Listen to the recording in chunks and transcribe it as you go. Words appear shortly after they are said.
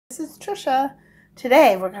This is Trisha.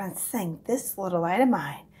 Today we're going to sing This Little Light of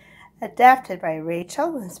Mine, adapted by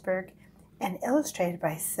Rachel Lynnsberg and illustrated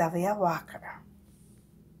by Sylvia Walker.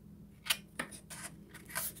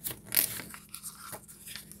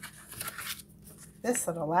 This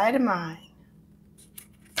little light of mine.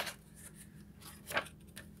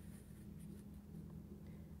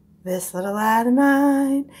 This little light of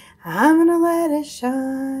mine, I'm gonna let it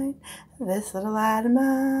shine. This little light of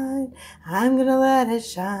mine, I'm gonna let it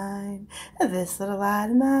shine. This little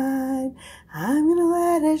light of mine, I'm gonna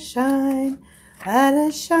let it shine. Let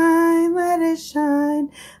it shine, let it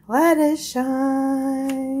shine, let it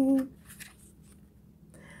shine.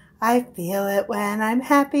 I feel it when I'm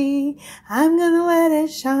happy, I'm gonna let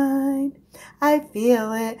it shine. I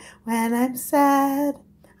feel it when I'm sad,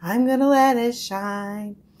 I'm gonna let it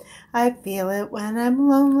shine. I feel it when I'm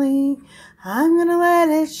lonely, I'm gonna let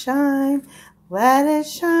it shine. Let it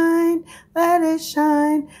shine, let it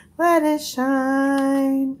shine, let it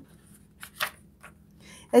shine.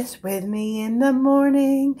 It's with me in the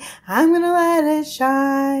morning, I'm gonna let it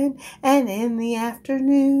shine. And in the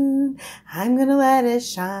afternoon, I'm gonna let it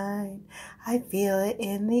shine. I feel it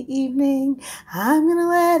in the evening, I'm gonna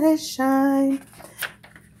let it shine.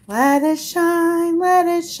 Let it shine, let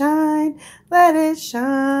it shine, let it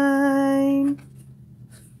shine.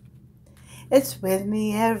 It's with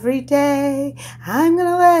me every day, I'm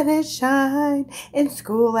gonna let it shine. In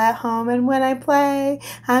school, at home, and when I play,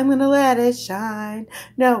 I'm gonna let it shine.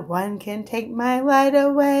 No one can take my light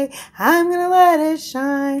away, I'm gonna let it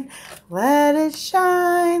shine. Let it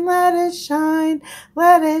shine, let it shine,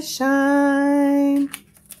 let it shine.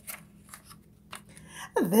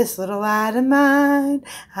 This little light of mine,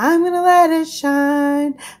 I'm gonna let it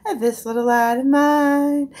shine. This little light of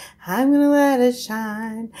mine, I'm gonna let it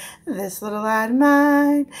shine. This little light of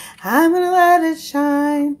mine, I'm gonna let it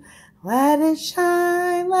shine. Let it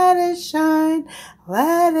shine, let it shine,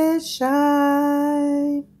 let it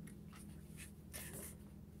shine.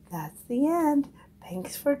 That's the end.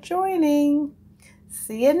 Thanks for joining.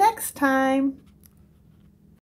 See you next time.